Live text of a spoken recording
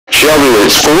Shelby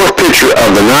with its fourth pitcher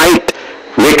of the night.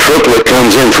 Nick Triplett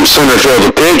comes in from center field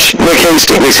to pitch. Nick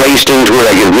Hastings, where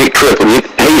I get Nick Triplett. Nick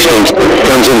Hastings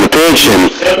comes in to pitch, and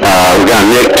we got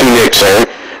two Nicks there,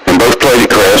 and both played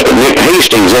at Crest. But Nick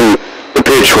Hastings in the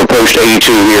pitch for post 82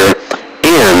 here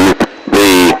in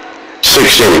the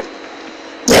sixth inning.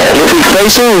 And if he's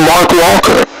facing Mark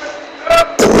Walker,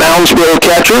 the Moundsville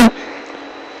catcher,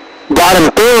 bottom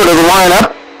third of the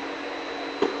lineup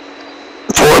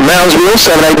for Moundsville,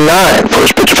 7, 8, and 9.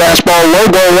 First pitch fastball, low,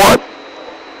 ball 1.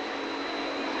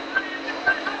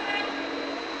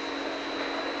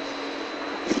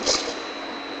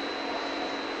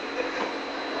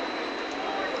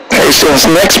 Hastings'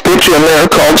 next pitch in there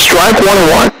called strike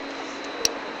 1-1.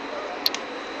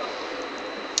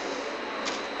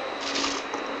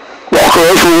 Walker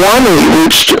 0 for 1, and he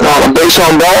reached on a base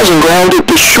on balls and grounded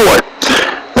to short.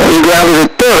 Then he grounded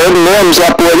at third, and Mims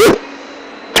up with it.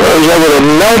 Throws over to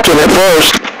Melton at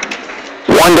first.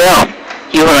 1 down.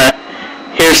 You want to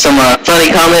hear some funny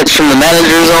comments from the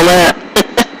managers on that?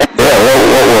 Yeah,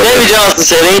 what Davey Johnson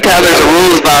said anytime there's a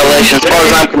rules violation, as far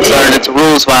as I'm concerned, it's a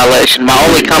rules violation. My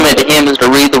only comment to him is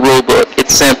to read the rule book.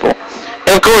 It's simple.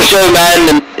 And of course, Joe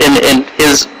Madden in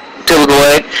his typical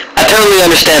way, I totally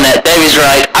understand that. Davey's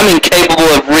right. I'm incapable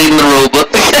of reading the rule book.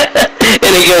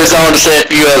 And he goes on to say a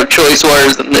few other choice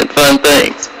words and fun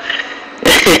things.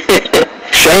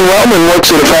 Shane Wellman looks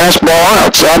at a fastball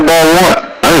outside ball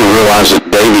 1. I didn't realize that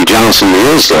Davey Johnson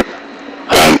is the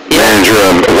manager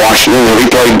of Washington. He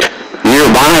played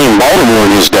nearby in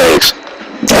Baltimore in his days.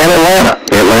 And Atlanta.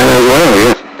 Atlanta as well,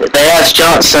 yeah. They asked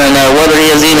Johnson whether he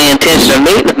has any intention of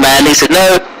meeting with Madden. He said,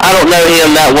 no, I don't know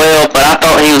him that well, but I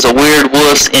thought he was a weird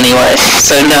wuss anyway.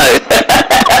 So no.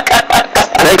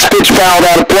 Next pitch fouled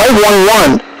out of play,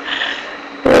 1-1.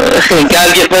 Guys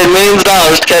get paid millions of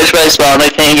dollars to coach baseball, and they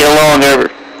can't get along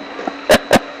ever.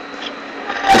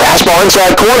 Fastball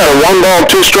inside corner, 1 ball,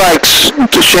 2 strikes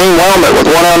to Shane Wellman with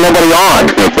 1 out, nobody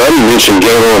on. Now, Buddy mentioned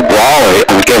Gaylord Brawley.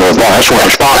 Gaylord Brawley, that's what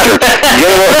our sponsor.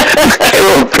 Gaylord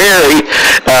Perry,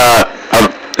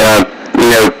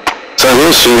 St.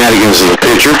 Louis shenanigans as a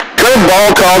pitcher. Good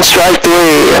ball called strike 3,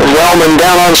 and Wellman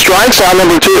down on strikes, out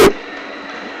number 2.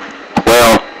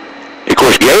 Well, of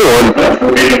course, Gaylord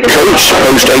coached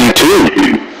post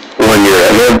 82 1 year.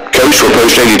 Head coach for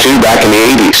post 82 back in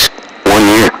the 80s, 1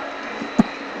 year.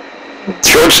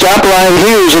 Shortstop Ryan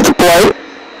Hughes at the plate.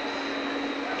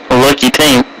 A lucky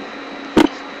team.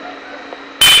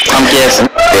 I'm guessing.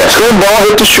 Yes. Good ball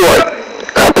hit to short.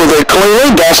 Up with it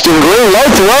cleanly, Dustin Green. Low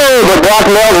throw, but Brock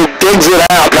Melton digs it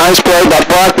out. Nice play by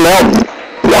Brock Melton.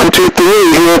 1, 2,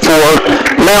 3 here for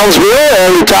Moundsville,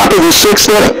 and the top of the 6th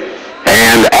inning.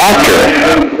 And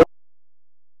after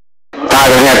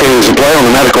 5.5 innings of play on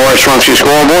the Medical Arts Pharmacy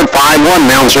scoreboard, 5-1,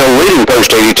 Moundsville leading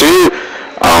post 82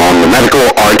 on the Medical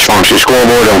Arts Pharmacy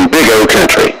scoreboard on Big O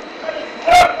Country.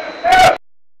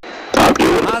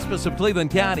 Hospice of Cleveland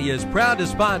County is proud to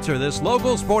sponsor this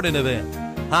local sporting event.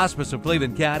 Hospice of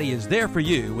Cleveland County is there for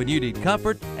you when you need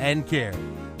comfort and care.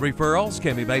 Referrals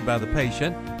can be made by the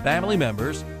patient, family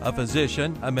members, a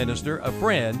physician, a minister, a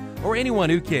friend, or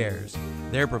anyone who cares.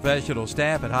 Their professional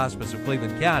staff at Hospice of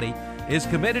Cleveland County is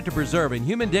committed to preserving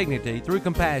human dignity through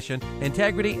compassion,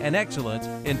 integrity, and excellence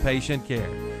in patient care.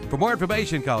 For more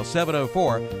information, call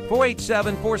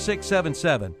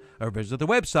 704-487-4677 or visit the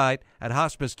website at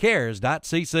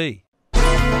hospicecares.cc.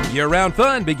 Year-round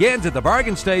fun begins at the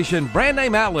Bargain Station brand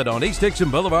name outlet on East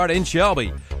Dixon Boulevard in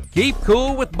Shelby. Keep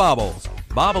cool with baubles.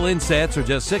 Bobble in sets are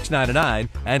just $6.99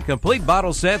 and complete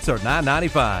bottle sets are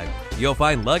 $9.95. You'll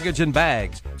find luggage and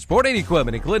bags, sporting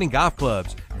equipment including golf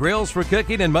clubs, grills for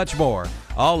cooking, and much more.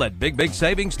 All at big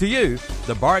savings to you.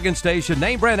 The Bargain Station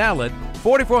name brand outlet,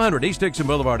 4400 East Dixon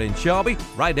Boulevard in Shelby,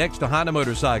 right next to Honda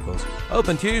Motorcycles.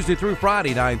 Open Tuesday through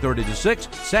Friday, 9:30 to 6,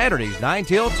 Saturdays, 9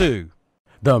 till 2.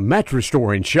 The Mattress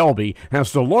Store in Shelby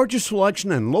has the largest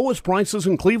selection and lowest prices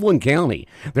in Cleveland County.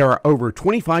 There are over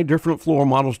 25 different floor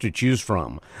models to choose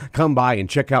from. Come by and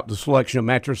check out the selection of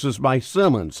mattresses by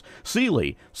Simmons,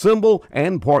 Sealy, Symbol,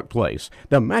 and Park Place.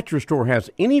 The Mattress Store has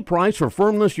any price or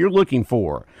firmness you're looking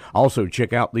for. Also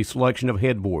check out the selection of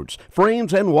headboards,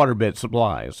 frames, and waterbed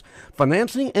supplies.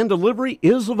 Financing and delivery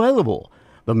is available.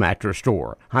 The Mattress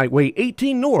Store, Highway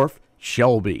 18 North,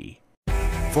 Shelby.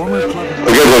 We go to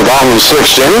the bottom of the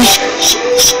 6th inning.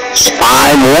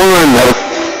 5-1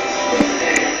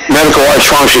 Medical Arts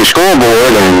Pharmacy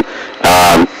scoreboard, and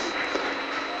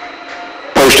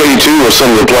post 82 was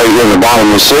some of the play here in the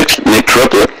bottom of the 6th. Nick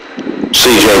Triplett,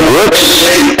 C.J. Brooks,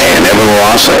 and Evan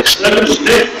Ross. And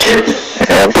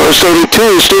post 82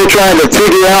 is still trying to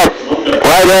figure out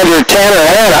right under Tanner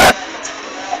Hanna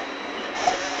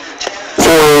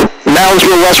for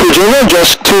Moundsville, West Virginia,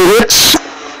 just 2 hits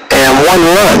and 1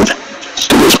 run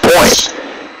to this point.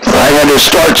 Right-hander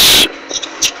starts,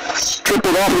 tripped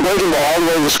it off the breaking ball all the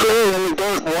way to the screen, and the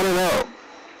dirt 1-0.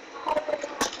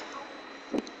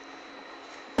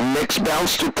 Nick's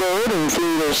bounced to third and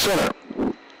through to center.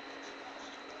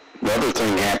 The other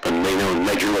thing happened, in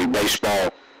Major League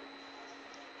Baseball,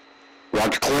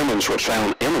 Roger Clemens was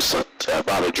found innocent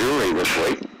by the jury this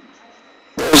week.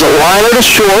 There's a liner to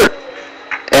short,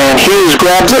 and Hughes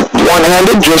grabs it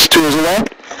one-handed just to his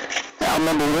left. Out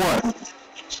number 1.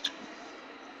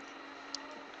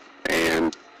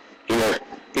 And,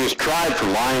 he was tried for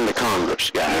lying to Congress,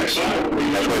 guys.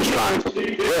 That's what he's trying to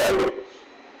do. Yeah.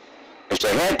 If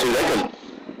they had to,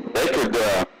 they could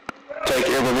take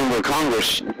every member of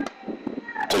Congress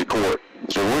to the court.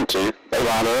 If they want to. They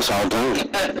lie to us all the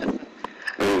time.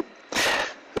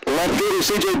 Left fielder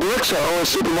C.J. Brooks, a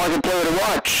supermarket player to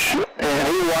watch. And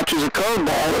he watches a curveball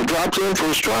that drops in for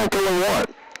a strike 0-1.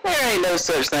 There ain't no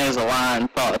such thing as a lying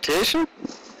politician.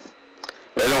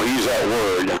 They don't use that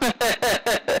word.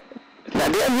 Now,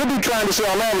 Dan, you'll be trying to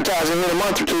sell advertising in a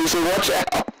month or two, so watch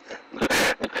out.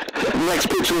 Next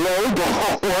pitch is low,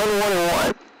 ball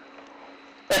 1-1.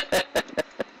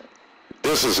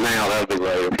 This is now, that'll be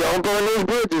later. Don't burn those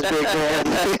bridges, big man.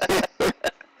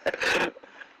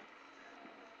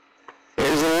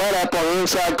 Here's a let-up on the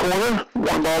inside corner.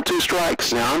 1 ball, 2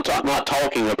 strikes. Now, I'm not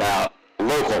talking about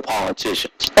local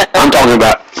politicians. I'm talking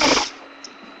about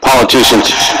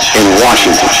politicians in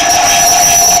Washington.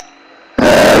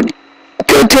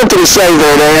 Good attempt to save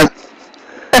there, Dan.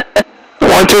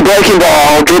 1-2 breaking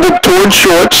ball, dribbled towards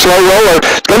short, slow roller.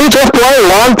 It's going to be a tough play.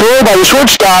 Long throw by the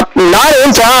shortstop, not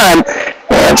in time.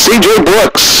 And C.J.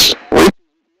 Brooks.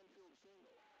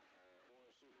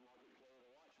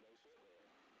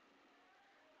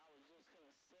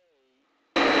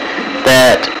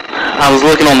 That I was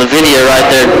looking on the video right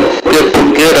there,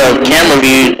 good camera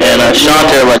view, and shot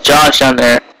there by Josh down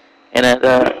there, and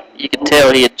you could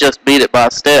tell he had just beat it by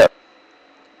a step.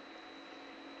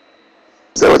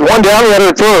 So with 1 down, he had it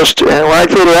at first, and right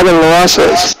fielder Evan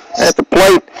Loases at the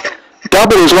plate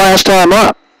doubled his last time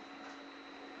up.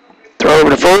 Throw over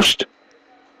to first.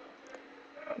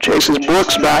 Chases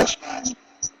Brooks back.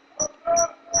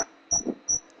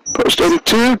 Post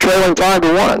 82, trailing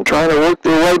 5-1, trying to work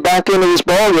their way back into this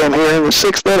ballgame here in the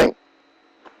 6th inning.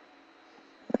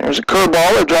 There's a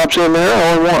curveball that drops in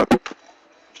there, 0-1.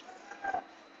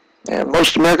 And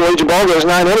most American Legion ball goes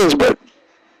 9 innings, but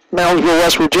Moundsville,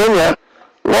 West Virginia,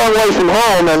 long way from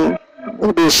home, and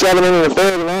it'll be a 7-inning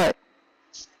affair tonight.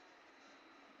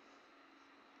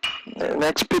 The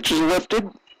next pitch is lifted,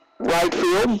 right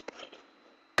field.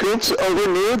 Kuntz over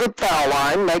near the foul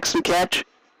line, makes the catch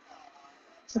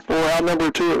for out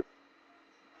number 2.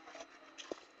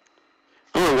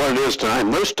 I don't know what it is tonight.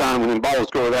 Most time when the balls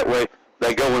go that way,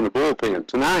 they go in the bullpen.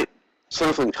 Tonight,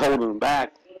 something's holding them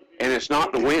back, and it's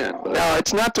not the wind. No,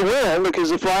 it's not the wind because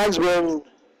the flag's been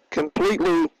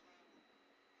completely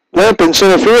limp in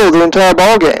center field the entire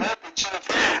ball game.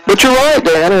 But you're right,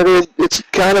 Dan. It's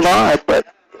kind of odd, but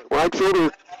right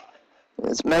fielder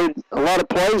has made a lot of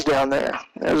plays down there.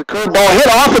 There's a curveball hit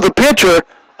off of the pitcher.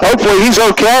 Hopefully he's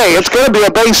okay. It's going to be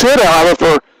a base hit,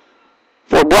 however,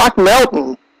 for Brock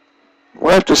Melton.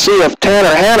 We'll have to see if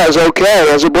Tanner Hanna's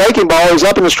okay. As a breaking ball, he's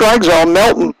up in the strike zone.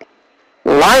 Melton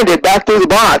lined it back through the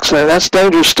box, and that's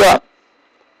dangerous stuff.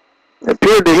 It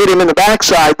appeared to hit him in the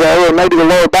backside, though, or maybe the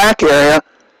lower back area,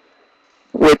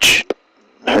 which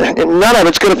none of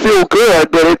it's going to feel good,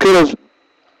 but it could have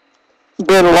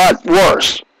been a lot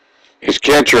worse. His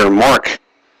catcher, Mark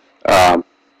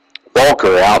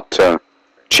Walker, out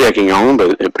checking on,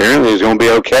 but apparently he's going to be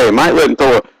okay. He might let him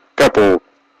throw a couple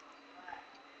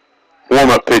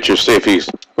warm-up pitches, see if he's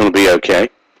going to be okay.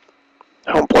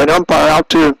 Home plate umpire out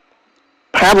to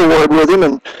have a word with him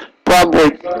and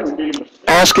probably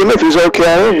ask him if he's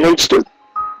okay and needs to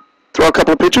throw a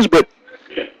couple of pitches, but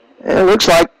it looks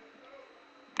like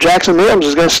Jackson Mims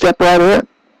is going to step right in.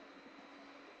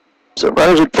 So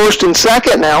runners at first and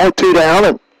second now with 2 down,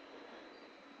 and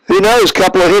who knows, a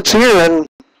couple of hits here and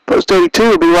post 82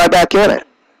 will be right back in it.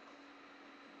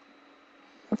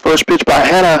 The first pitch by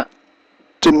Hanna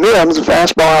to Mims, a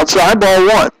fastball outside, ball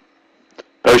 1.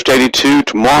 Post 82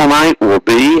 tomorrow night will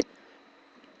be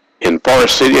in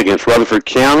Forest City against Rutherford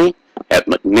County at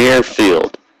McNair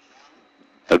Field.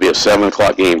 That'll be a 7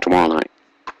 o'clock game tomorrow night.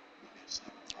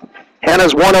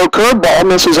 Hanna's 1-0 curveball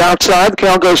misses outside. The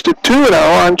count goes to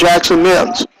 2-0 on Jackson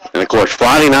Mims. And, of course,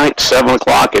 Friday night, 7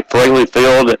 o'clock at Fraley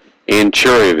Field in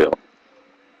Cherryville.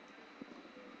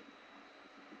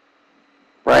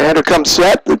 Right-hander comes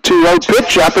set, the 2-0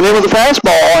 pitch up and in with the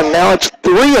fastball, and now it's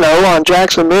 3-0 on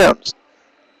Jackson Mims.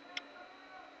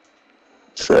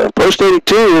 So Post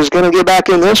 82 is going to get back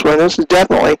in this one. This is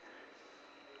definitely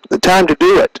the time to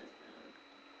do it.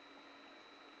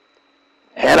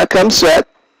 Hannah comes set,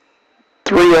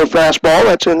 3-0 fastball,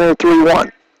 that's in there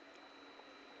 3-1.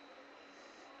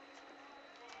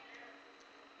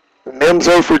 Mims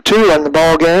 0 for 2 on the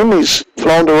ball game. He's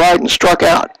flown to right and struck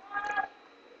out.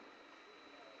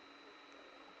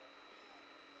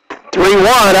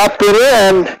 3-1 up and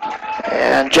in,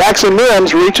 and Jackson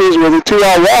Mims reaches with a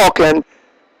 2-out walk, and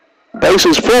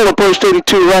bases full of Post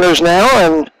 82 runners now,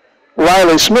 and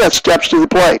Riley Smith steps to the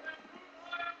plate.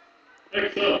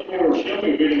 Next up for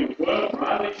Shelby, hitting 12,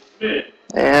 Riley Smith.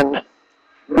 And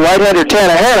right-hander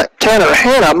Tanner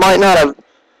Hanna might not have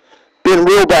been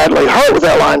real badly hurt with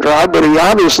that line drive, but he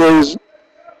obviously is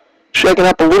shaking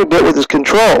up a little bit with his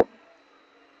control.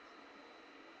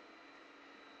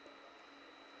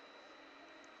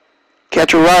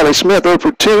 Catcher Riley Smith 0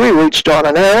 for 2. He reached on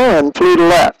an error and flew to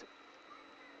left.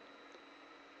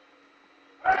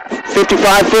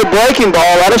 55-foot breaking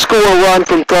ball. That'll score a run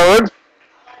from third.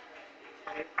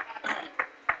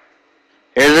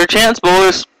 Here's their chance,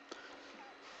 boys.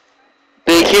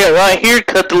 Big hit right here,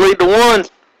 cut the lead to 1.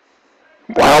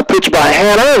 Wild pitch by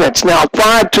Hannah, and it's now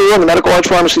 5-2 on the Medical Arts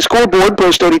Pharmacy scoreboard.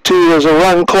 Post 82 is a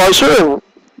run closer, and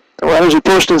the runners at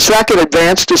first and second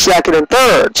advance to second and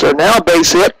third. So now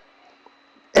base hit,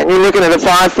 and you're looking at a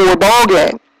 5-4 ball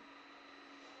game.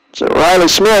 So Riley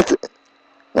Smith,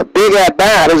 a big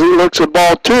at-bat as he looks at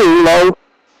ball 2 low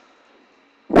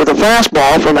with a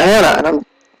fastball from Hannah. And I'm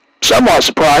somewhat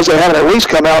surprised they haven't at least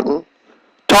come out and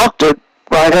talked to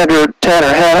right-hander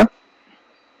Tanner Hannah.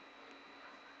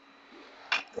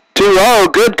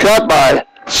 2-0, good cut by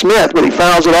Smith, but he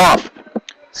fouls it off.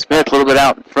 Smith a little bit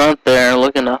out in front there,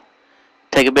 looking to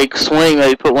take a big swing,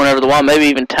 maybe put one over the wall, maybe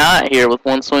even tie it here with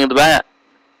one swing of the bat.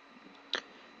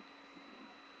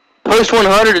 Post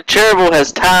 100 at Cherryville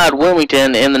has tied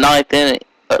Wilmington in the ninth inning.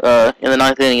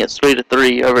 It's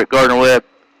 3-3 over at Gardner-Webb.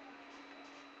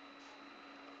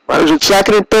 Runners at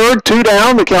second and third, 2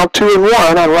 down. The count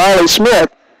 2-1 on Riley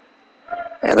Smith.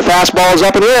 And the fastball is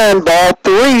up and in. Ball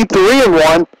 3,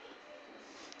 3-1.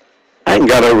 I hadn't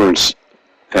got over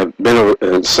and been over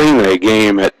and seen a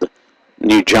game at the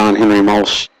new John Henry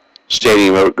Moss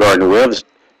Stadium over at Gardner-Webb.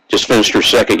 Just finished her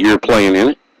second year playing in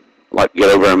it. I'd like to get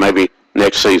over and maybe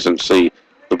next season see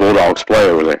the Bulldogs play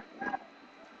over there.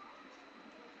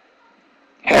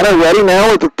 Hannah ready now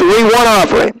with the 3-1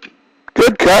 offering.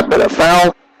 Good cut, but a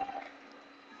foul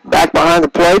back behind the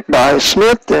plate by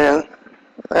Smith, and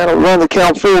that'll run the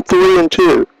count full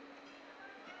 3-2.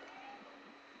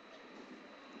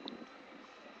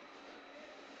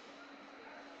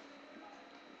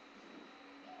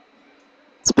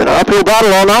 It's been an uphill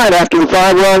battle all night after the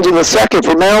 5 runs in the second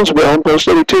for Moundsville. Post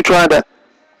 82 trying to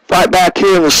fight back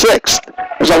here in the 6th.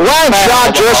 There's a line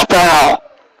shot, just foul.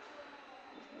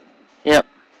 Yep.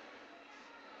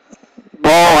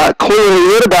 Ball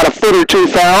clearly hit about a foot or 2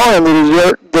 foul, and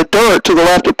the dirt to the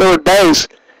left of third base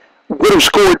would have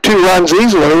scored 2 runs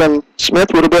easily, and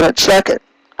Smith would have been at second.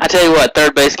 I tell you what,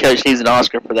 third base coach needs an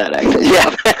Oscar for that, actually.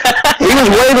 Yeah. He was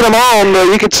waving them on, but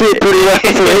you could see it pretty well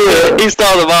from here. He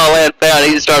saw the ball land foul,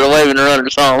 he just started waving the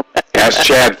runners home. That's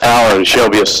Chad Fowler, the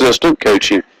Shelby assistant,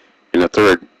 coaching in the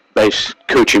third base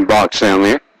coaching box down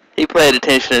there. He paid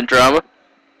attention to drama.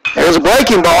 There's a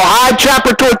breaking ball. High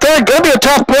chopper toward third. Going to be a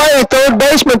tough play. Third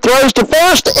baseman throws to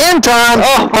first in time.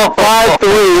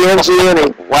 5-3 ends the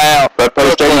inning. Wow. But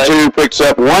Post 82 picks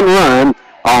up 1 run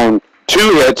on 2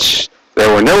 hits.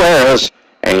 There were no errors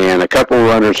and a couple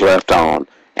runners left on.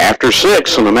 After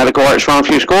 6 on the Medical Arts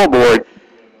Pharmacy scoreboard,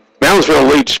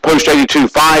 Moundsville leads Post 82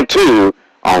 5-2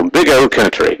 on Big O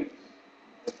Country.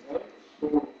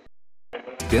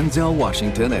 Denzel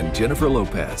Washington and Jennifer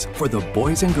Lopez for the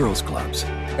Boys and Girls Clubs.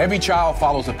 Every child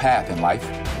follows a path in life.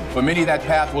 For many, that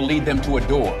path will lead them to a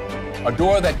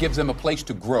door that gives them a place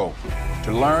to grow,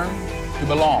 to learn, to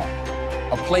belong,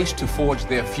 a place to forge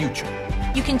their future.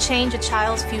 You can change a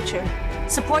child's future.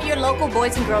 Support your local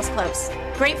Boys and Girls Clubs.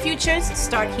 Great futures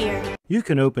start here. You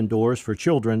can open doors for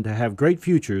children to have great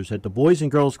futures at the Boys and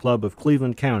Girls Club of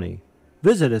Cleveland County.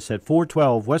 Visit us at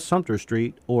 412 West Sumter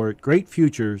Street or at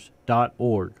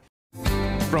greatfutures.org.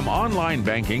 From online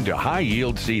banking to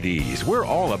high-yield CDs, we're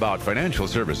all about financial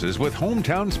services with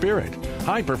Hometown Spirit.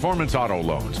 High-performance auto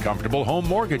loans, comfortable home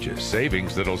mortgages,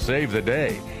 savings that'll save the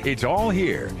day. It's all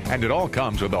here, and it all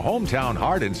comes with a hometown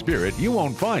heart and spirit you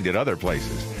won't find at other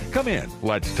places. Come in,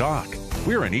 let's talk.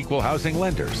 We're an equal housing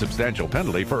lender, substantial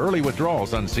penalty for early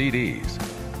withdrawals on CDs.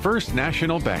 First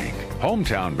National Bank,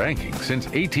 Hometown banking since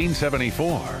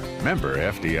 1874. Member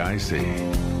FDIC.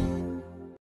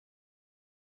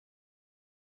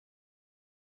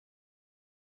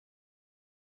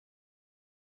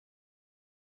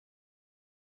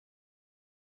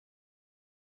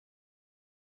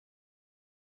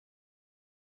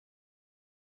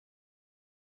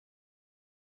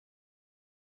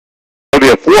 It'll be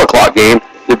a 4 o'clock game.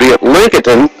 It'll be at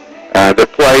Lincoln to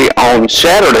play on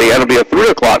Saturday. That'll be a 3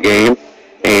 o'clock game,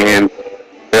 and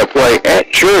they'll play at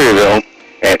Cherryville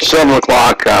at 7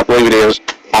 o'clock, I believe it is,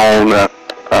 on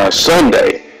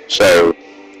Sunday. So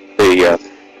the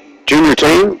junior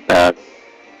team,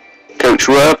 Coach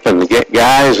Rupp and the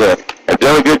guys have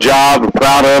done a good job. I'm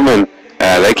proud of them,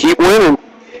 and they keep winning.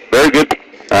 Very good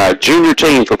junior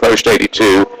team for Post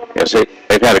 82. Yes,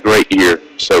 they've had a great year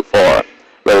so far.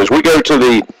 But as we go to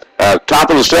the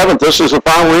top of the 7th, this is a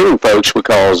final inning, folks,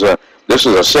 because this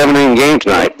is a 7-inning game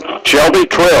tonight. Shelby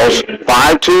trails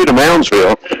 5-2 to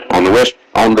Moundsville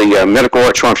on the Medical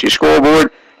Arts Pharmacy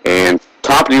scoreboard, and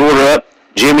top of the order up,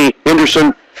 Jimmy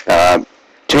Henderson,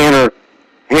 Tanner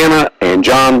Hanna, and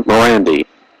John Morandi.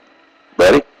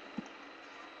 Buddy?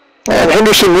 And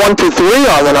Henderson 1 through 3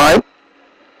 on the night.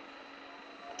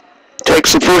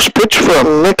 Takes the first pitch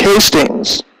from Nick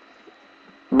Hastings.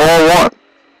 Ball 1.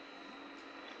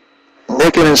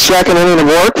 Nick in his second inning of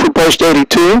work for Post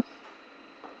 82.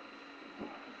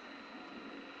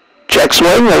 Check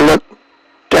swing. They look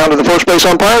down to the first base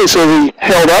umpire. He said he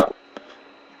held up.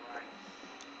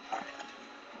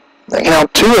 They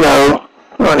count 2-0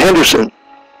 on Henderson.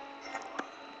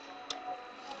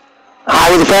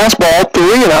 High with the fastball,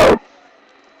 3-0.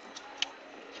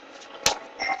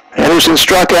 Henderson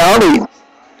struck out. He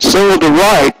singled to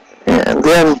right and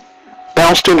then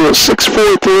bounced into a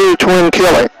 6-4-3 twin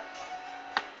killing.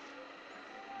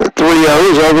 The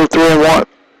 3-0 is over 3-1.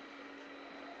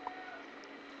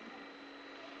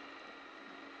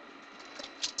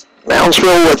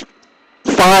 Moundsville with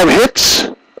 5 hits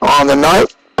on the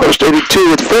night. Post 82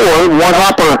 with 4. One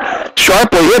hopper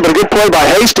sharply hit, but a good play by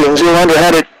Hastings. He'll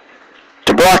underhead it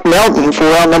to Brock Melton for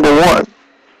round number 1.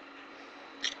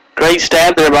 Great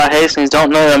stab there by Hastings. Don't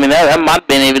know. I mean, that might have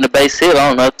been even a base hit. I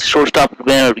don't know if the shortstop would have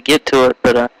been able to get to it,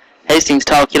 but Hastings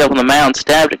talked it up on the mound,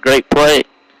 stabbed it. Great play.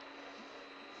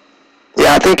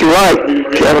 Yeah, I think you're right,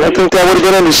 Kevin. I think that would have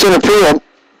been into center field.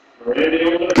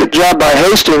 Good job by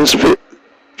Hastings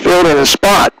fielding his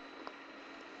spot.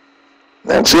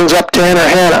 Then sends up Tanner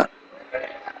Hanna.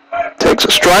 Takes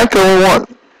a strike, 0-1.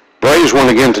 Braves won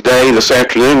again today, this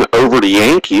afternoon, over the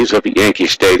Yankees up at Yankee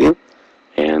Stadium.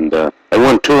 And they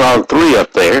won 2 out of 3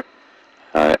 up there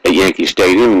at Yankee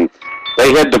Stadium. And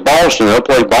they head to Boston. They'll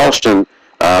play Boston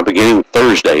beginning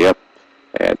Thursday up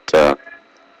at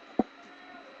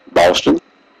Boston.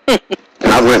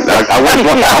 I went blank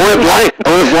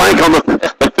on the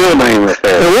field name right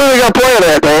there. Where are they going to play it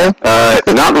at, man?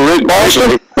 Not Wrigley.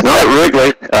 Boston? Not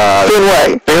Wrigley.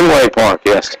 Fenway Park,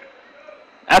 yes.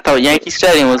 I thought Yankee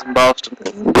Stadium was in Boston.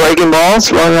 Breaking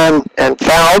balls, run on and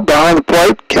fouled behind the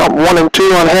plate. Count 1 and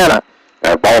 2 on Hanna.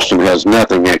 Boston has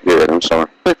nothing that good. I'm sorry.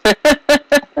 1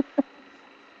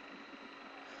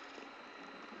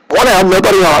 out,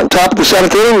 nobody on. Top of the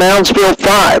 7th inning, Moundsville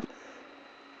 5.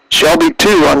 Shelby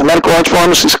 2 on the Medical Arts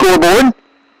Pharmacy scoreboard.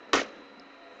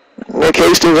 Nick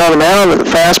Hastings on the mound, and the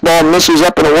fastball misses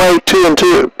up and away,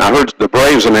 2-2. I heard the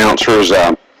Braves announcers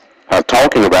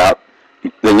talking about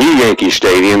the new Yankee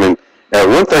Stadium, and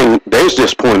one thing they was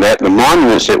disappointed at, the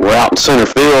monuments that were out in center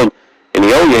field in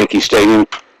the old Yankee Stadium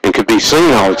and could be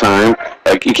seen all the time,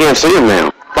 you can't see them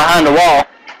now. Behind the wall.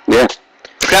 Yeah.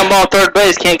 Ground ball third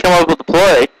base, can't come up with the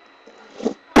play.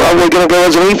 Probably going to go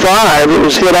as an E5. It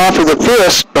was hit off of the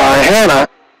fist by Hanna.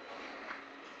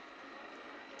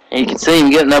 You can see him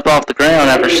getting up off the ground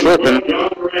after slipping.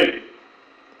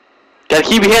 Got to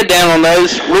keep your head down on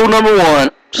those. Rule number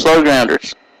 1, slow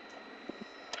grounders.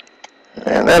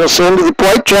 And that'll send to the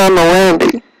plate, John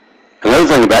Morandi. Another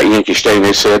thing about Yankee Stadium,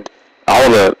 they said all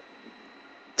the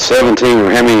 17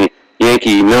 or how many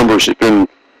Yankee numbers have been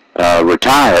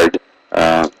retired.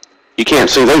 You can't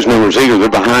see those numbers either. They're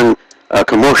behind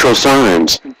commercial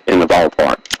signs in the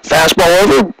ballpark. Fastball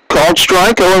over, called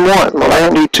strike, 0-1.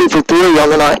 Morandi 2 for 3 on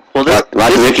the night. Well, this,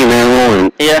 like Mickey Mantle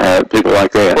and people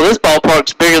like that. Well, this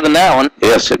ballpark's bigger than that one.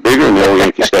 Yes, it's bigger than the old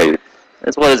Yankee Stadium.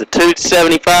 That's, what is it,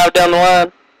 275 down the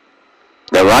line?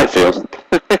 That right field.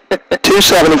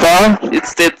 275?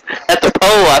 It's at the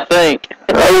pole, I think.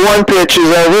 1 pitch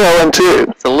is over, 0-2.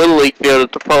 It's a little league field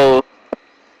at the pole.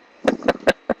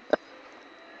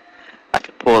 I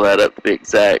could pull that up to be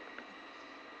exact.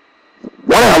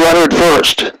 1 out runner at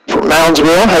first. For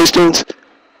Moundsville, Hastings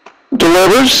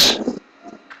delivers.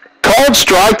 called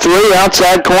strike 3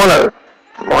 outside corner.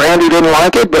 Randy didn't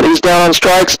like it, but he's down on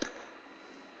strikes,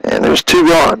 and there's 2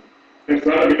 gone.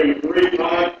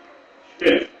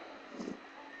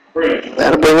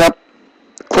 That'll bring up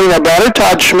cleanup batter,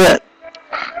 Todd Schmidt.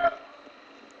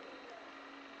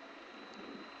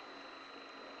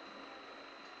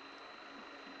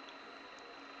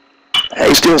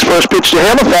 Hastings' first pitch to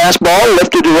him, a fastball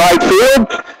lifted to right field.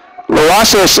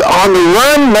 Loasis on the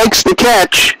run, makes the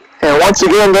catch. And once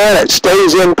again, Dan, it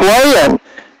stays in play, and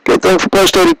good thing for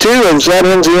Post 82 as that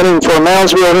ends the inning for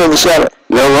Moundsville here in the 7th.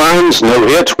 No runs, no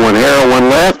hits, 1 error, 1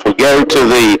 left. We go to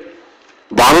the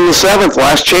bottom of the 7th,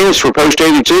 last chance for Post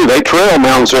 82. They trail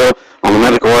Moundsville on the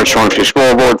Medical Arts Pharmacy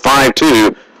scoreboard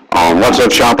 5-2 on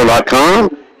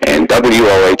whatsupshopper.com and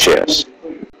WOHS.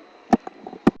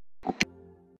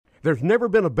 There's never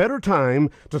been a better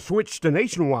time to switch to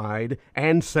Nationwide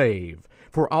and save.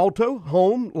 For auto,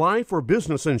 home, life, or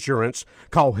business insurance,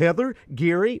 call Heather,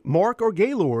 Gary, Mark, or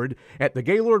Gaylord at the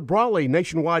Gaylord Brawley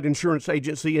Nationwide Insurance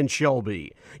Agency in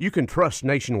Shelby. You can trust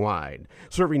Nationwide,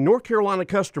 serving North Carolina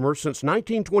customers since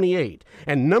 1928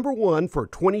 and #1 for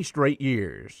 20 straight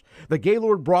years. The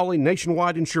Gaylord Brawley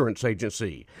Nationwide Insurance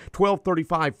Agency,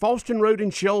 1235 Falston Road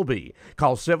in Shelby.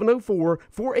 Call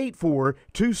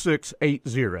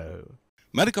 704-484-2680.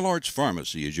 Medical Arts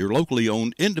Pharmacy is your locally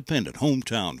owned independent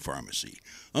hometown pharmacy.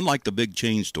 Unlike the big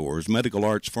chain stores, Medical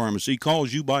Arts Pharmacy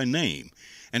calls you by name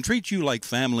and treats you like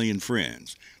family and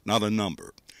friends, not a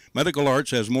number. Medical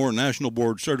Arts has more National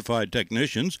Board certified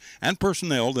technicians and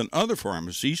personnel than other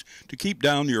pharmacies to keep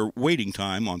down your waiting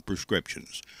time on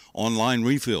prescriptions. Online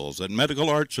refills at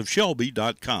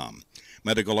medicalartsofshelby.com.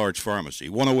 Medical Arts Pharmacy,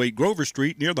 108 Grover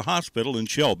Street near the hospital in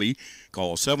Shelby.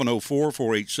 Call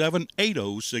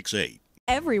 704-487-8068.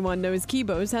 Everyone knows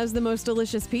Kibo's has the most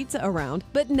delicious pizza around,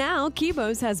 but now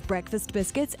Kibo's has breakfast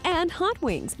biscuits and hot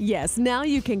wings. Yes, now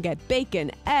you can get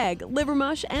bacon, egg, liver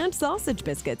mush, and sausage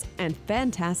biscuits, and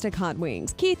fantastic hot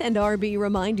wings. Keith and RB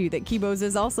remind you that Kibo's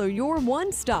is also your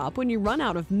one stop when you run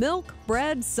out of milk,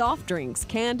 bread, soft drinks,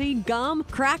 candy, gum,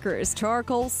 crackers,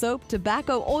 charcoal, soap,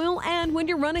 tobacco, oil, and when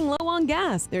you're running low on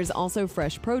gas. There's also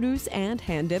fresh produce and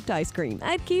hand-dipped ice cream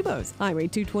at Kibo's, Highway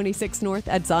 226 North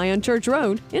at Zion Church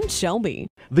Road in Shelby.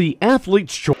 The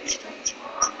Athlete's Choice.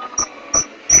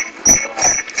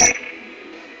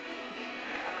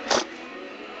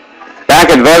 Back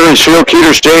at Veterans Field,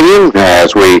 Keeter Stadium,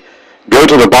 as we go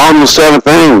to the bottom of the 7th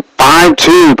inning,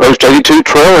 5-2, Post 82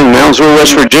 trailing Moundsville,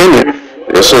 West Virginia.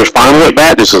 This is their final at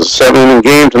bat. This is a 7-inning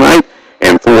game tonight,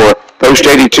 and for Post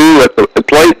 82 at the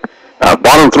plate,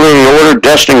 bottom 3 in the order,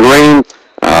 Dustin Green,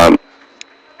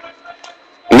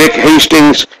 Nick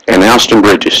Hastings, and Alston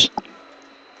Bridges.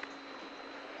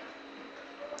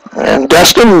 And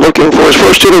Dustin looking for his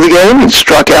first hit of the game. He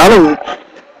struck out and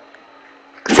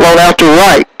flown out to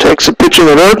right. Takes a pitch in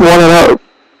the dirt, 1-0.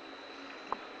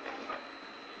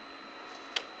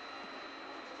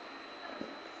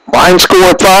 Line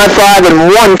score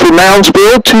 5-5-1 for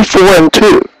Moundsville,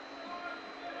 2-4-2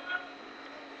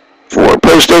 for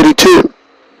Post 82.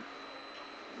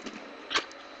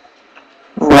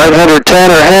 Right-hander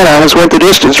Tanner Hanna has went the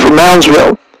distance for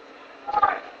Moundsville.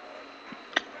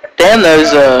 Dan,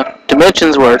 those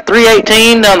dimensions were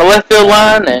 318 down the left field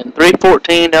line and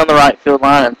 314 down the right field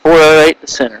line and 408 to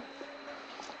center.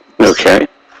 Okay.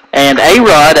 And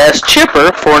A-Rod asked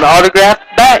Chipper for an autographed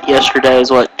bat yesterday is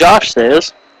what Josh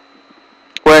says.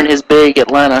 Wearing his big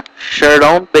Atlanta shirt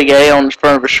on, big A on the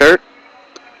front of his shirt.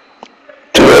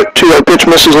 2-0 pitch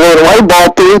misses right away.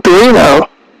 Ball 3-3 now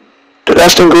to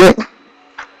Dustin Green.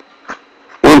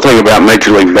 One thing about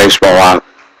Major League Baseball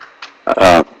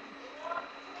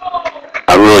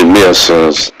I really miss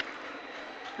is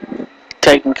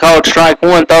taking called strike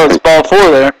 1, thought it was ball 4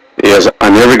 there. Is I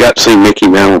never got to see Mickey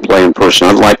Mantle play in person.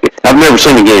 I've never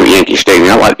seen a game at Yankee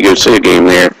Stadium. I'd like to go see a game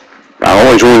there. I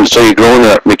always wanted to see growing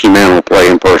up Mickey Mantle play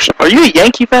in person. Are you a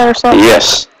Yankee fan or something?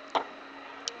 Yes.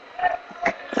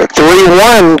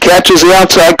 3-1 catches the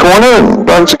outside corner and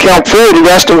runs the count forward to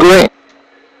Dustin Green.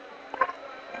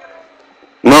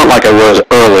 Not like I was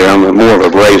earlier. I'm more of a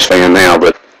Braves fan now,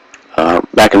 but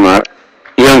back in my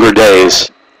younger days,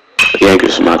 the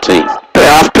Yankees were my team.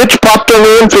 Payoff pitch popped on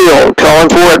the infield. Calling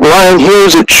for it, Ryan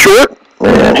Hughes at short,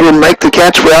 and he'll make the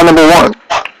catch for out number 1.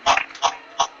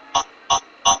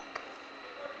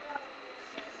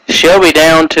 Shelby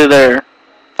down to their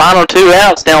final 2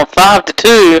 outs, down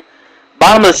 5-2.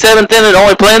 Bottom of the 7th inning,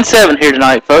 only playing 7 here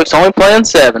tonight, folks. Only playing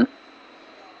 7.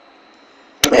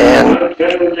 And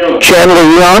Chandler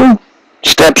Young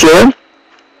steps in.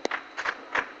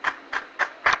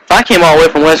 If I came all the way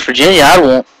from West Virginia, I'd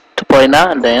want to play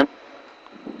 9, Dan.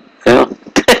 Yeah.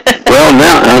 Well,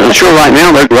 now I'm sure right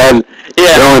now they're glad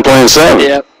they're only playing 7.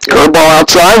 Yeah. Curveball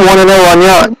outside, 1-0 on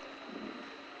Young.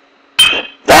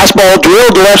 Fastball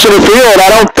drilled to left center field. I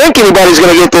don't think anybody's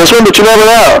going to get this one, but you never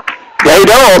know. They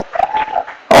don't.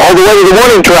 All the way to the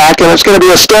warning track, and it's going to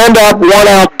be a stand-up,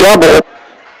 1-out double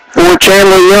for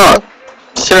Chandler Young.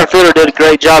 Center fielder did a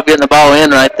great job getting the ball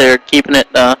in right there, keeping it.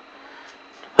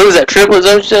 Who was that? Triplets?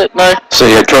 No. So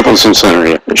you had triplets in center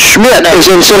here. Schmidt is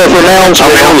in center for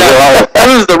Moundsville.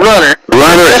 Who's the runner?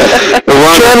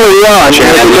 Chandler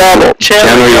Young.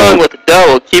 Chandler Young with the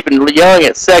double, keeping Young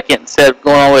at second instead of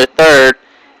going all the way to third.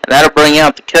 And that'll bring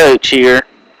out the coach here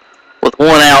with 1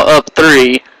 out, up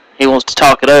 3. He wants to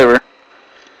talk it over.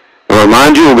 I'll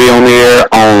remind you, we'll be on the air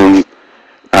on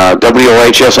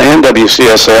WOHS and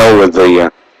WCSL with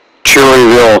the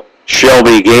Cherryville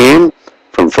Shelby game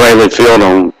from Fraley Field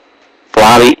on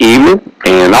Friday evening,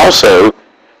 and also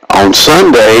on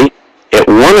Sunday at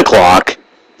 1 o'clock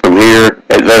from here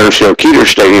at Veterans Field Keeter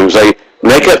Stadium as they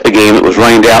make up the game that was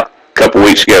rained out a couple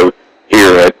weeks ago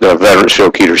here at Veterans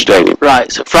Field Keeter Stadium. Right,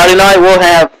 so Friday night we'll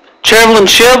have Cherryville and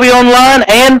Shelby online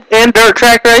and dirt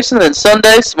track racing, and then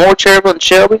Sunday some more Cherryville and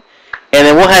Shelby. And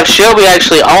then we'll have Shelby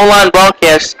actually online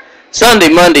broadcast Sunday,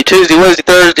 Monday, Tuesday, Wednesday,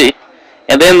 Thursday,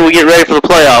 and then we get ready for the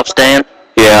playoffs, Dan.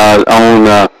 Yeah,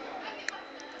 on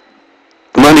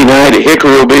Monday night,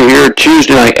 Hickory will be here.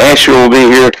 Tuesday night, Asheville will be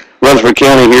here. Rutherford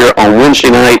County here on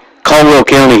Wednesday night. Caldwell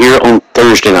County here on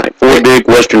Thursday night. 4 big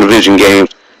Western Division games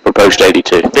for Post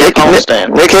 82. Big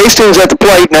homestand. Nick Hastings at the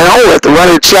plate now with the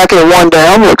runner at second and 1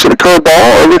 down. Looks at a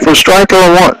curveball, over for strike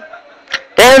 0-1.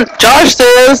 And Josh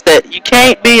says that you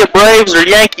can't be a Braves or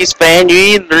Yankees fan.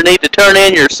 You either need to turn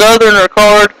in your Southerner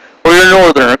card or your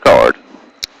Northerner card.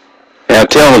 Yeah,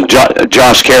 tell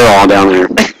Josh Carroll down there.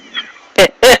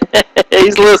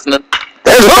 He's listening.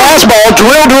 There's a fastball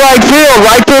drilled to right field.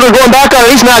 Right fielder going back on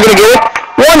it. He's not going to get it.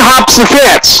 One hops the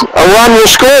fence. A run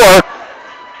will score.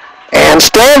 And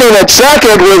standing at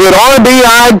second with an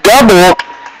RBI double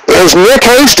is Nick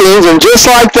Hastings. And just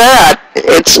like that,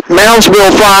 it's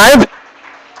Moundsville 5,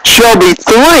 Shelby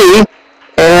 3,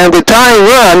 and the tying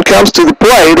run comes to the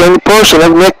plate in the person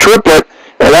of Nick Triplett.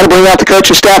 And that'll bring out the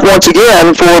coaching staff once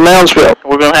again for Moundsville.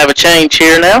 We're going to have a change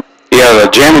here now. Yeah, the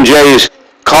Jammin' Jays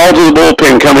call to the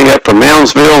bullpen coming up from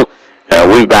Moundsville.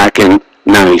 We'll be back in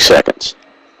 90 seconds.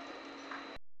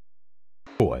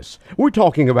 We're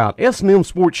talking about S&M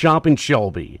Sports Shop in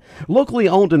Shelby, locally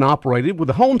owned and operated with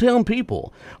the hometown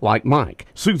people like Mike,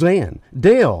 Suzanne,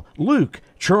 Dale, Luke,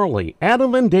 Charlie,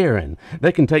 Adam, and Darren.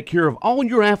 They can take care of all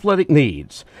your athletic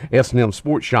needs. S&M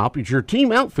Sports Shop is your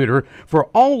team outfitter for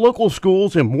all local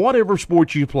schools in whatever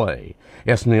sport you play.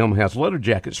 S&M has letter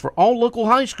jackets for all local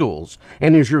high schools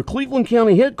and is your Cleveland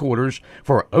County headquarters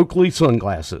for Oakley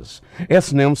Sunglasses.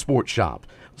 S&M Sports Shop,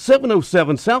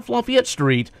 707 South Lafayette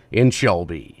Street in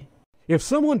Shelby. If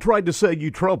someone tried to sell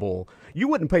you trouble, you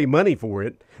wouldn't pay money for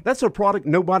it. That's a product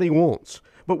nobody wants.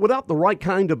 But without the right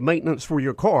kind of maintenance for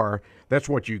your car, that's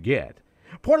what you get.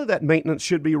 Part of that maintenance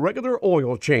should be regular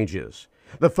oil changes.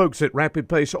 The folks at Rapid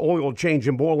Pace Oil Change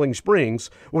in Boiling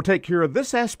Springs will take care of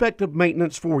this aspect of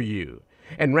maintenance for you.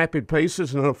 And Rapid Pace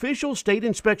is an official state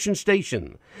inspection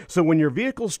station. So when your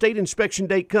vehicle's state inspection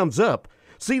date comes up,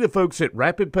 see the folks at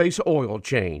Rapid Pace Oil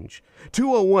Change,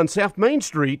 201 South Main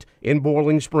Street in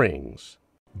Boiling Springs.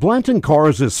 Blanton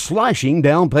Cars is slashing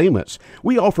down payments.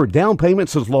 We offer down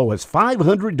payments as low as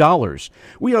 $500.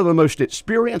 We are the most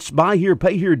experienced buy here,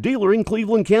 pay here dealer in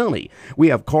Cleveland County. We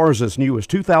have cars as new as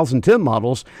 2010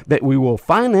 models that we will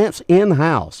finance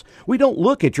in-house. We don't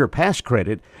look at your past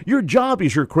credit. Your job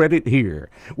is your credit here.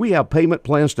 We have payment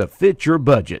plans to fit your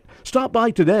budget. Stop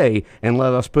by today and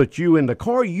let us put you in the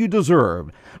car you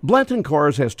deserve. Blanton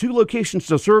Cars has 2 locations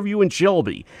to serve you in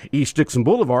Shelby, East Dixon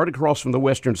Boulevard across from the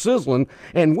Western Sizzlin',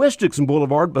 and West Dixon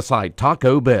Boulevard beside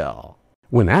Taco Bell.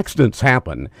 When accidents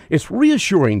happen, it's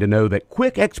reassuring to know that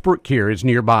quick expert care is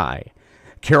nearby.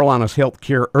 Carolina's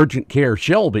Healthcare Urgent Care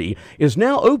Shelby is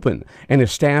now open and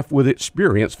is staffed with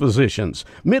experienced physicians,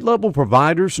 mid-level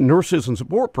providers, nurses, and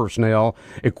support personnel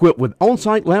equipped with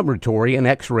on-site laboratory and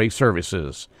x-ray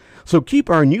services. So keep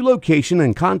our new location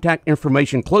and contact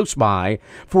information close by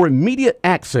for immediate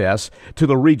access to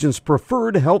the region's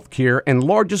preferred health care and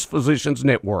largest physicians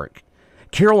network.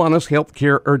 Carolina's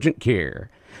Healthcare Urgent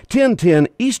Care, 1010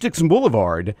 East Dixon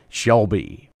Boulevard,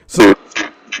 Shelby.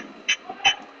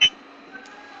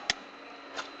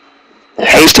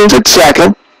 Hastings at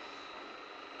second.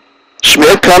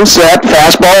 Schmidt comes set,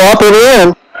 fastball up and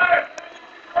in.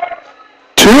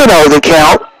 2-0 the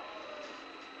count.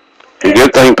 A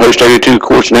good thing, Post 82, of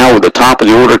course, now with the top of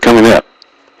the order coming up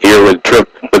here with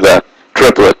the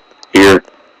Triplet here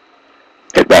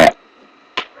at bat.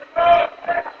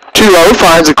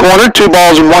 finds the corner, 2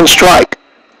 balls and 1 strike.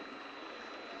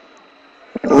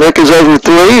 Nick is over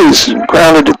 3. He's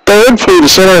grounded to third, flew to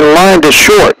center, and lined to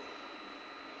short.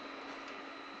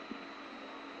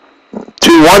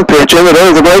 2-1 pitch into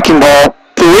the breaking ball,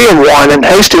 3-1, and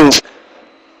Hastings,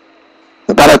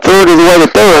 about a third of the way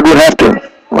to third, would have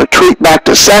to retreat back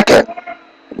to second.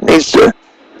 Needs to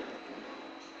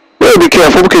really be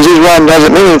careful because his run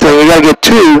doesn't mean anything. You got to get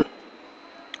 2.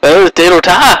 Oh, it'll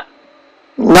tie.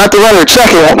 Not the runner at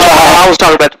second won't tie. I was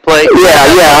talking about the plate.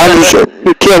 Yeah.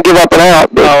 You can't give up and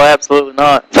out. No, absolutely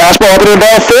not. Fastball up in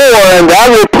ball 4, and that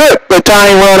will put the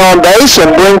tying run on base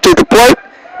and bring to the plate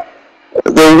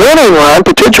the winning run,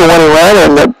 potential winning run,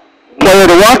 and the player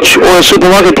to watch, or a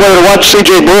supermarket player to watch,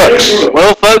 C.J. Brooks.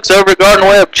 Well, folks, over at Garden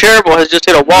Webb, Cherryville has just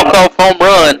hit a walk-off home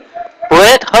run.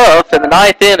 Brett Huff in the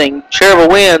 9th inning. Cherryville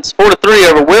wins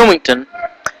 4-3 over Wilmington.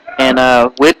 And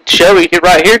with Shelby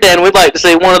right here, Dan, we'd like to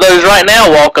see one of those right now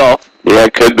walk off. Yeah,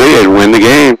 it could be. It'd win the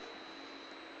game.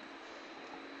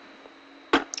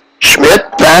 Schmidt,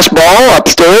 fastball,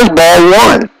 upstairs, ball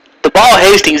 1. The ball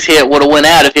Hastings hit would have went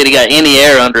out if he'd got any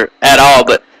air under it at all,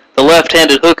 but the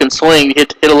left-handed hook and swing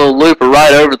hit a little looper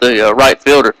right over the right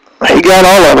fielder. He got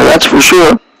all of it, that's for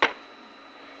sure.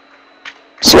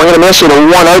 Swing and a miss at a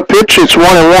 1-0 pitch. It's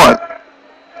 1-1.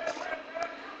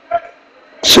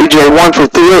 CJ 1 for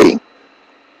 3.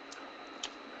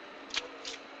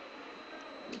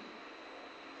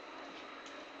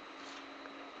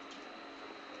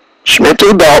 Schmidt to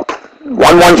the belt.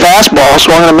 1-1 fastball.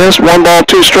 Swung and a miss. 1 ball,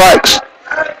 2 strikes.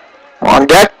 On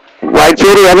deck, right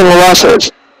fielder Evan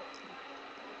Velasquez.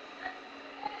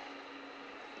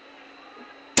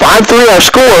 5-3 our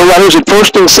score. Runners at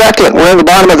first and second. We're in the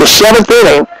bottom of the 7th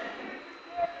inning.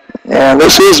 And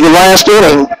this is the last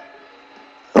inning.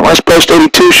 West Post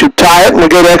 82 should tie it, and we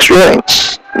go to extra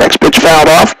innings. Next pitch fouled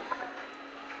off.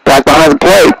 Back behind the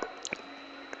plate.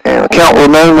 And the count will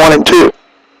remain 1-2.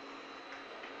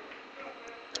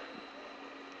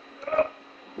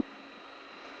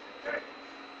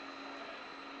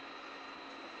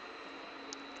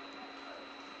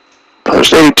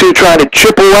 Post 82 trying to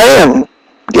chip away and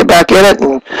get back in it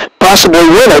and possibly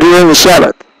win it here in the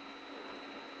 7th.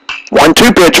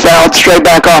 1-2 pitch fouled straight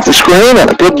back off the screen, and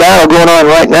a good battle going on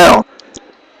right now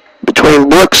between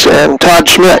Brooks and Todd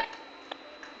Schmidt.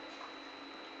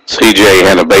 CJ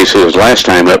had a base hit his last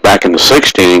time up back in the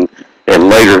 6th inning and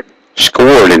later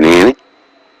scored in the inning.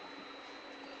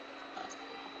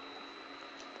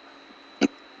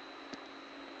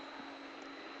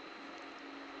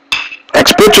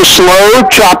 Next pitch is slow,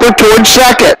 chopper towards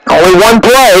second. Only 1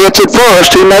 play, it's at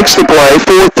first. He makes the play,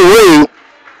 4-3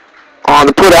 on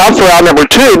the put out for out number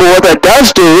 2. But what that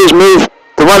does do is move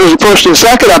the runners at first and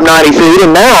second up 90 feet,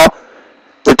 and now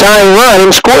the tying run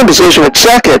in scoring position at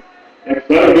second. And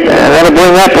that'll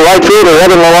bring up the right fielder,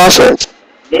 Evan Velasquez.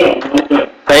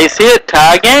 Base hit,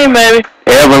 tie game, baby.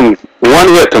 Evan, 1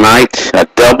 hit tonight, a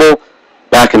double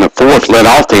back in the 4th, led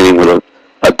off the inning with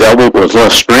a double, was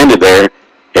left stranded there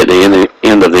at the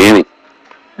end of the inning.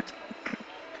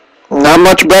 Not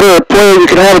much better a player you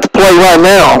can have at the plate right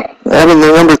now. Evan, the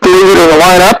number 3 hitter in the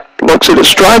lineup, looks at a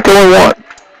strike, 0-1.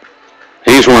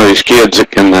 He's one of these kids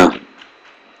that can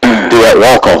do that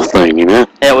walk-off thing, you know.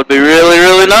 That would be really,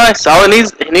 really nice. All he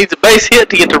needs a base hit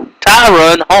to get the tie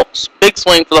run, big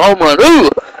swing for the home run. Ooh,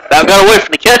 that got away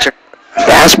from the catcher.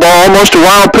 Fastball, almost a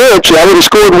wild pitch. That would have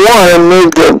scored 1 and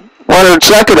moved the runner at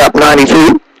second up 90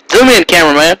 feet. Zoom in,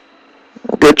 cameraman.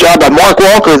 Good job by Mark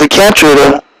Walker, the catcher,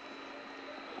 to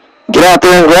get out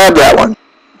there and grab that one.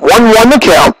 1-1 the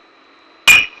count.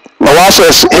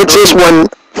 Velasquez hits this one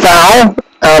foul,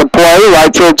 out of play,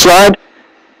 right field side.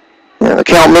 And the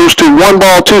count moves to 1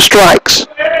 ball, 2 strikes.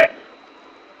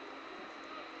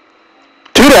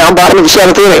 2 down, bottom of the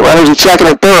 7th inning. Runners at second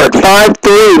and third.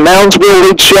 5-3, Moundsville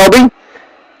leads Shelby.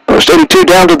 Post 82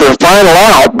 down to their final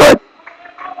out, but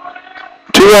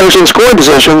 2 runners in scoring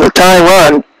position, the tying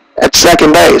run at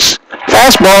second base.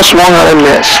 Fastball swung on and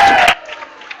missed.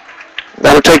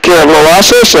 That'll take care of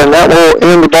Velasquez, and that will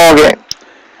end the ball game.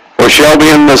 For Shelby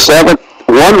in the 7th,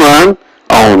 1 run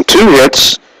on 2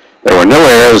 hits. There were no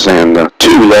errors and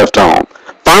 2 left on.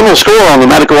 Final score on the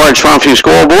Medical Arts Farmview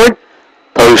scoreboard.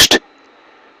 Post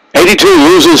 82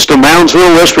 loses to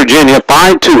Moundsville, West Virginia,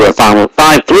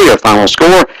 5-3 our final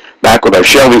score. Back with our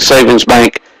Shelby Savings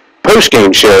Bank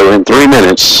post-game show in 3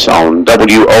 minutes on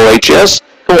WOHS,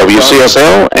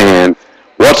 WCSL, and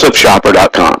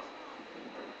WhatsAppShopper.com.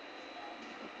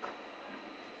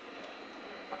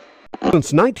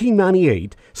 Since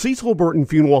 1998, Cecil Burton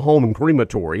Funeral Home and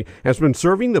Crematory has been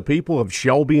serving the people of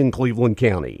Shelby and Cleveland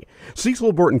County.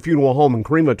 Cecil Burton Funeral Home and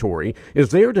Crematory is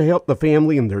there to help the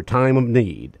family in their time of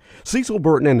need. Cecil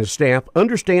Burton and his staff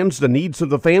understands the needs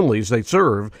of the families they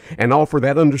serve and offer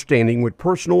that understanding with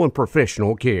personal and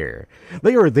professional care.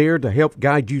 They are there to help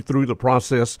guide you through the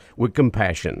process with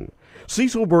compassion.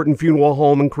 Cecil Burton Funeral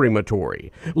Home and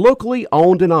Crematory, locally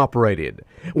owned and operated,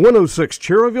 106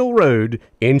 Cherryville Road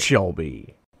in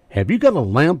Shelby. Have you got a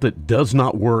lamp that does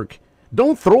not work?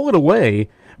 Don't throw it away.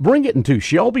 Bring it into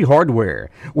Shelby Hardware,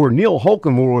 where Neil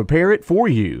Holcomb will repair it for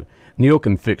you. Neil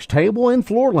can fix table and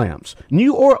floor lamps,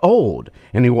 new or old,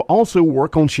 and he will also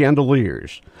work on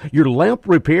chandeliers. Your lamp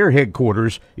repair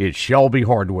headquarters is Shelby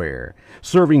Hardware,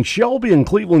 serving Shelby and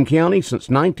Cleveland County since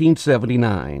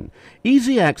 1979.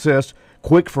 Easy access,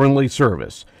 quick, friendly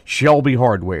service. Shelby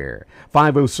Hardware,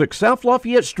 506 South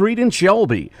Lafayette Street in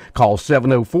Shelby. Call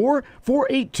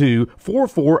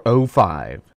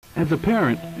 704-482-4405. As a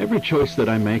parent, every choice that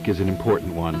I make is an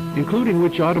important one, including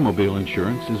which automobile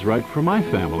insurance is right for my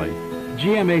family.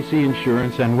 GMAC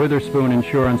Insurance and Witherspoon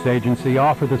Insurance Agency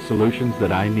offer the solutions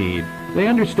that I need. They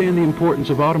understand the importance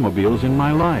of automobiles in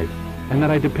my life, and that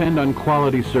I depend on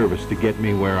quality service to get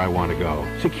me where I want to go.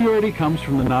 Security comes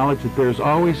from the knowledge that there's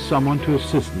always someone to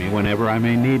assist me whenever I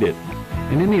may need it.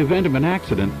 And in the event of an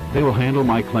accident, they will handle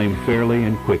my claim fairly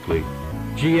and quickly.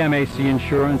 GMAC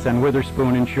Insurance and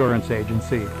Witherspoon Insurance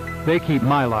Agency. They keep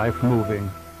my life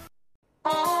moving.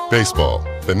 Baseball,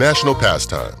 the national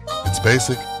pastime. It's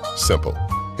basic, simple.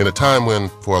 In a time when,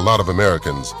 for a lot of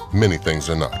Americans, many things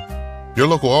are not. Your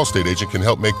local Allstate agent can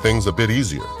help make things a bit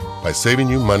easier by saving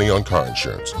you money on car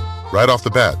insurance. Right off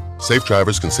the bat, safe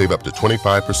drivers can save up to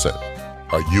 25%.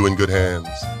 Are you in good hands?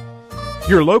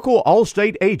 Your local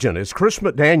Allstate agent is Chris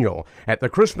McDaniel at the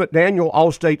Chris McDaniel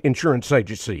Allstate Insurance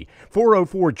Agency,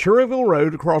 404 Cherryville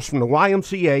Road across from the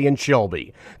YMCA in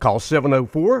Shelby. Call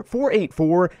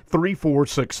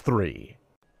 704-484-3463.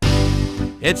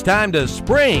 It's time to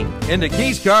spring into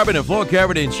Keys Carbon and Floor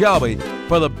Covered in Shelby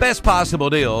for the best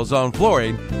possible deals on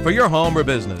flooring for your home or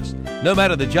business. No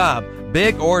matter the job,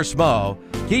 big or small,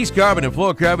 Keys Carbon and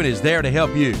Floor Covering is there to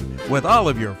help you with all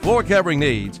of your floor covering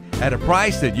needs at a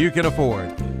price that you can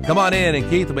afford. Come on in and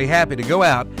Keith will be happy to go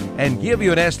out and give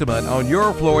you an estimate on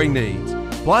your flooring needs.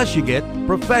 Plus, you get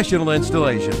professional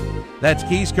installation. That's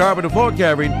Keys Carbon and Floor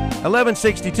Covering,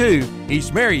 1162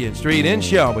 East Marion Street in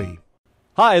Shelby.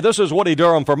 Hi, this is Woody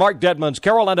Durham for Mark Dedman's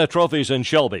Carolina Trophies in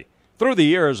Shelby. Through the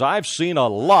years, I've seen a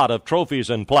lot of trophies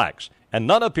and plaques, and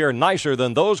none appear nicer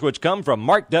than those which come from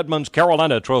Mark Dedman's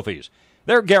Carolina Trophies.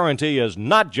 Their guarantee is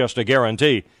not just a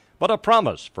guarantee, but a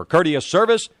promise for courteous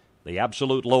service, the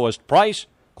absolute lowest price,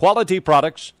 quality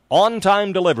products,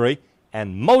 on-time delivery,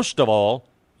 and most of all,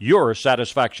 your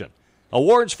satisfaction.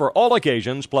 Awards for all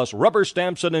occasions, plus rubber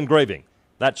stamps and engraving.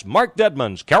 That's Mark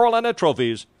Dedman's Carolina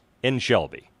Trophies in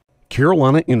Shelby.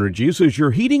 Carolina Energies is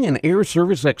your heating and air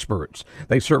service experts.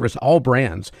 They service all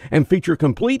brands and feature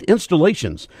complete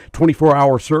installations.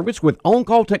 24-hour service with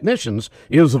on-call technicians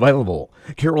is available.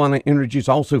 Carolina Energies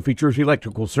also features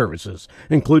electrical services,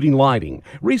 including lighting,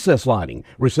 recessed lighting,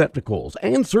 receptacles,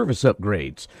 and service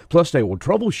upgrades. Plus, they will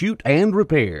troubleshoot and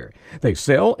repair. They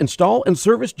sell, install, and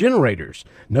service generators.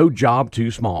 No job too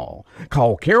small.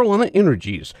 Call Carolina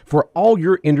Energies for all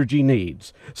your energy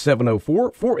needs.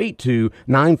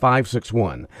 704-482-9561.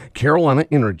 Carolina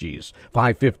Energies,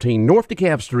 515 North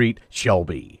DeKalb Street,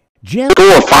 Shelby. Jam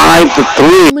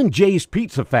and Jay's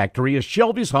Pizza Factory is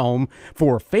Shelby's home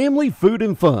for family food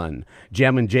and fun.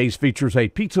 Jam and Jay's features a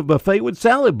pizza buffet with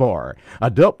salad bar.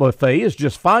 Adult buffet is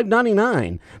just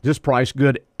 $5.99. This price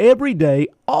good every day,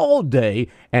 all day,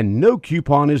 and no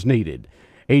coupon is needed.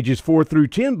 Ages 4 through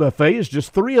 10 buffet is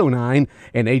just $3.09,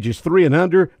 and ages 3 and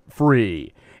under,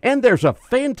 free. And there's a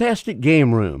fantastic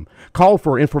game room. Call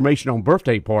for information on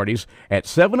birthday parties at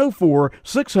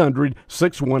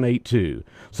 704-600-6182.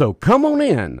 So come on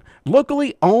in.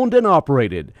 Locally owned and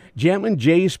operated, Jammin'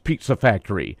 Jay's Pizza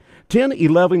Factory,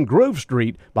 1011 Grove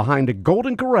Street behind the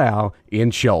Golden Corral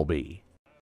in Shelby.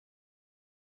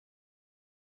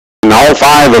 And all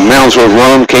 5 of Moundsville's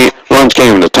runs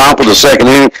came in the top of the second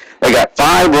inning. They got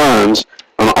 5 runs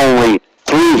on only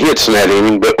 3 hits in that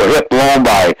inning, but were hit along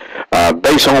by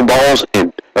base on balls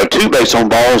and 2 base on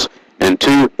balls and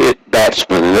 2 hit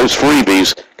batsmen, and those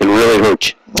freebies can really hurt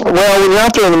you. Well, when you're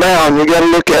out there on the mound, you got to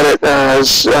look at it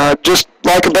as just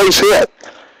like a base hit.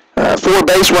 4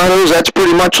 base runners, that's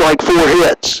pretty much like 4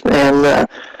 hits, and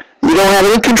you don't have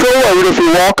any control over it if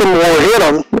you walk them or hit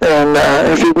them, and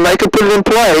if you make them put it in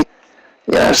play,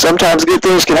 sometimes good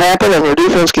things can happen and your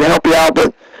defense can help you out,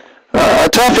 but a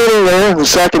tough inning there in the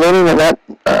second inning, and that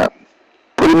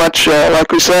pretty much,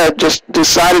 like we said, just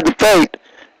decided the fate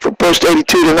for Post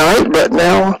 82 tonight. But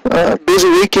now, busy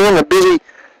weekend, a busy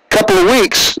couple of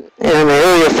weeks in the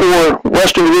area for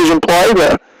Western Division play.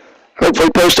 But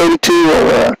hopefully Post 82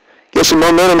 will get some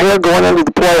momentum here going into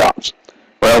the playoffs.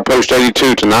 Well, Post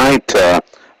 82 tonight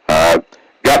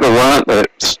got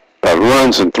the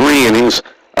runs in 3 innings,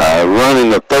 run in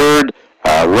the 3rd,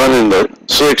 run in the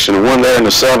 6th, and 1 there in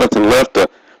the 7th, and left the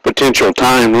potential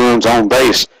tying runs on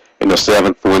base in the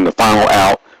 7th when the final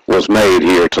out was made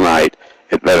here tonight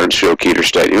at Veterans Field Keeter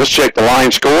Stadium. Let's check the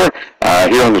line score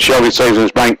here on the Shelby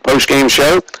Savings Bank postgame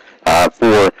show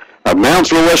for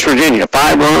Moundsville, West Virginia.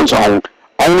 5 runs on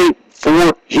only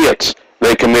 4 hits.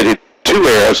 They committed 2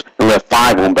 errors and left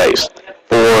 5 on base.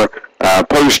 For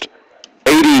Post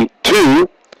 82,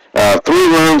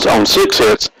 3 runs on 6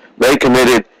 hits. They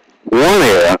committed 1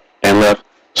 error and left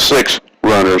 6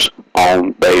 runners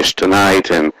on base tonight.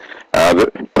 And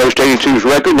the Post 82's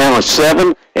record now is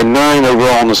 7-9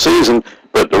 overall in the season.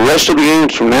 But the rest of the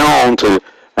games from now on to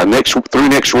through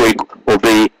next week will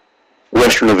be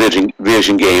Western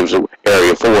Division games,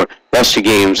 Area 4. That's the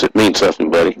games that mean something,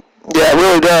 buddy. Yeah, it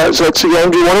really does. That's the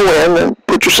games you want to win and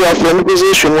put yourself in the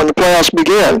position when the playoffs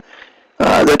begin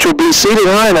that you'll be seated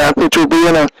high enough, that you'll be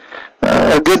in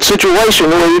a good situation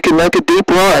where you can make a deep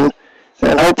run,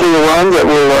 and hopefully a run that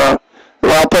will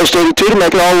allow Post 82 to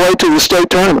make it all the way to the state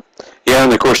tournament. Yeah,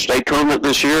 and of course, state tournament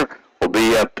this year will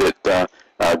be up at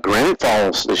Granite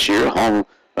Falls this year, home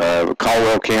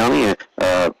Caldwell County,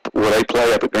 where they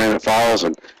play up at Granite Falls,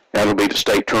 and that'll be the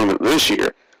state tournament this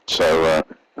year. So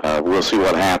we'll see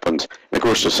what happens. And of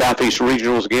course, the Southeast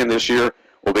Regionals again this year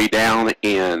will be down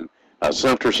in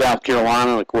Sumter, South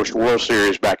Carolina, and of course, the World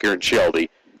Series back here in Shelby,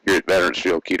 here at Veterans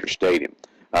Field Keeter Stadium.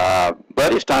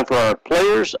 But it's time for our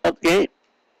players of the game.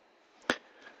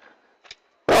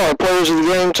 Well, our players of the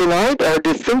game tonight, our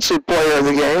defensive player of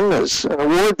the game is an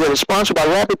award that is sponsored by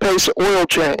Rapid Pace Oil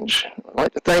Change. I'd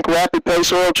like to thank Rapid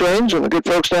Pace Oil Change and the good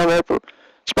folks down there for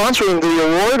sponsoring the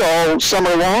award all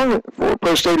summer long for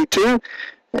Post 82.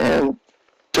 And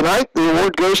tonight, the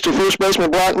award goes to first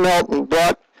baseman Brock Melton.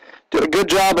 Brock did a good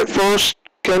job at first,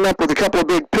 came up with a couple of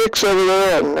big picks over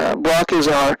there, and Brock is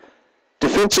our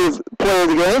defensive player of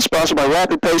the game, sponsored by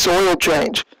Rapid Pace Oil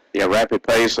Change. Yeah, Rapid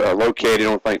Pace, located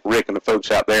on, I think Rick and the folks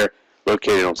out there,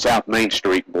 located on South Main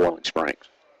Street in Boiling Springs.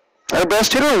 Our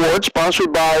Best Hitter Award,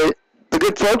 sponsored by the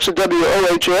good folks at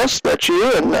WOHS. That's you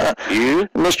and you,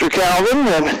 Mr. Calvin,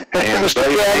 and Mr.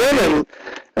 Calvin, and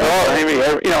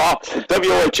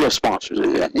WOHS sponsors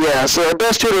it. Yeah, so our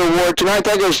Best Hitter Award tonight,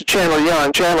 that goes to Chandler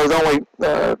Young. Chandler, the only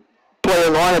player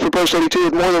in the lineup for Post 82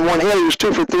 with more than 1 hit. He was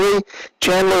 2 for 3.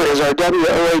 Chandler is our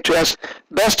WOHS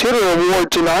Best Hitter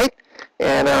Award tonight.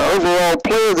 And our overall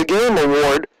Player of the Game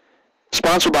Award,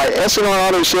 sponsored by SNR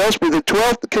Auto Sales for the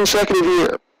 12th consecutive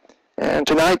year. And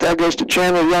tonight that goes to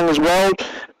Chandler Young as well.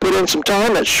 Put in some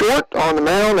time at short on the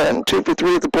mound and 2 for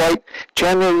 3 at the plate.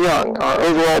 Chandler Young, our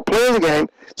overall Player of the Game,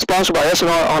 sponsored by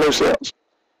SNR Auto Sales.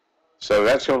 So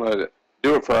that's going to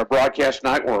do it for our broadcast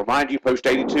tonight. We'll remind you, Post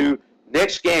 82,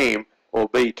 next game will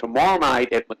be tomorrow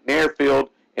night at McNair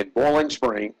Field in Boiling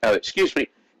Spring.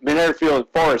 McNair Field in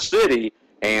Forest City.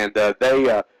 And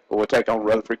they will take on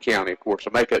Rutherford County, of course, a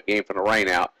makeup game from the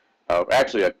rainout.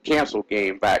 Actually, a canceled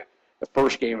game back, the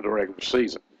first game of the regular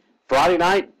season. Friday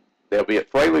night, they'll be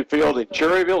at Fraley Field in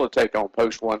Cherryville to take on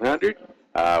Post 100.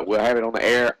 We'll have it on the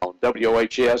air on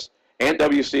WOHS and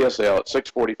WCSL at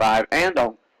 6:45 and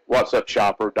on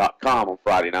whatsupshopper.com on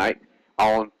Friday night.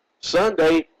 On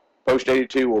Sunday, Post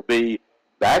 82 will be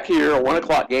back here, a 1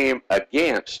 o'clock game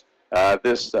against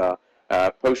this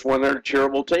Post 100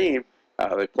 charitable team.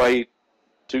 They played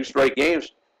 2 straight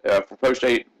games for Post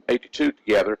 82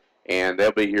 together, and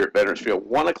they'll be here at Veterans Field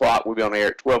 1 o'clock. We'll be on the air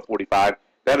at 12:45.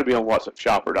 That'll be on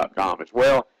whatsupshopper.com as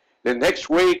well. Then next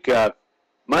week,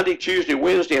 Monday, Tuesday,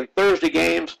 Wednesday, and Thursday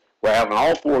games, we're having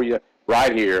all for you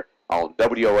right here on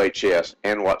WOHS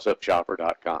and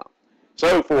whatsupshopper.com.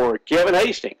 So for Kevin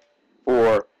Hastings,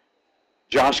 for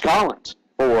Josh Collins,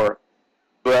 for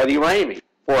Buddy Ramey,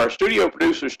 for our studio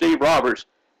producer, Steve Roberts,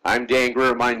 I'm Dan Greer,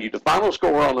 reminding you the final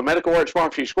score on the Medical Arts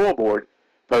Pharmacy scoreboard.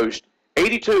 Post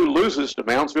 82 loses to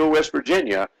Moundsville, West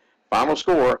Virginia. Final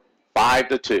score,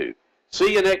 5-2.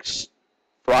 See you next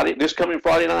Friday, this coming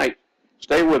Friday night.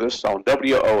 Stay with us on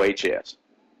WOHS.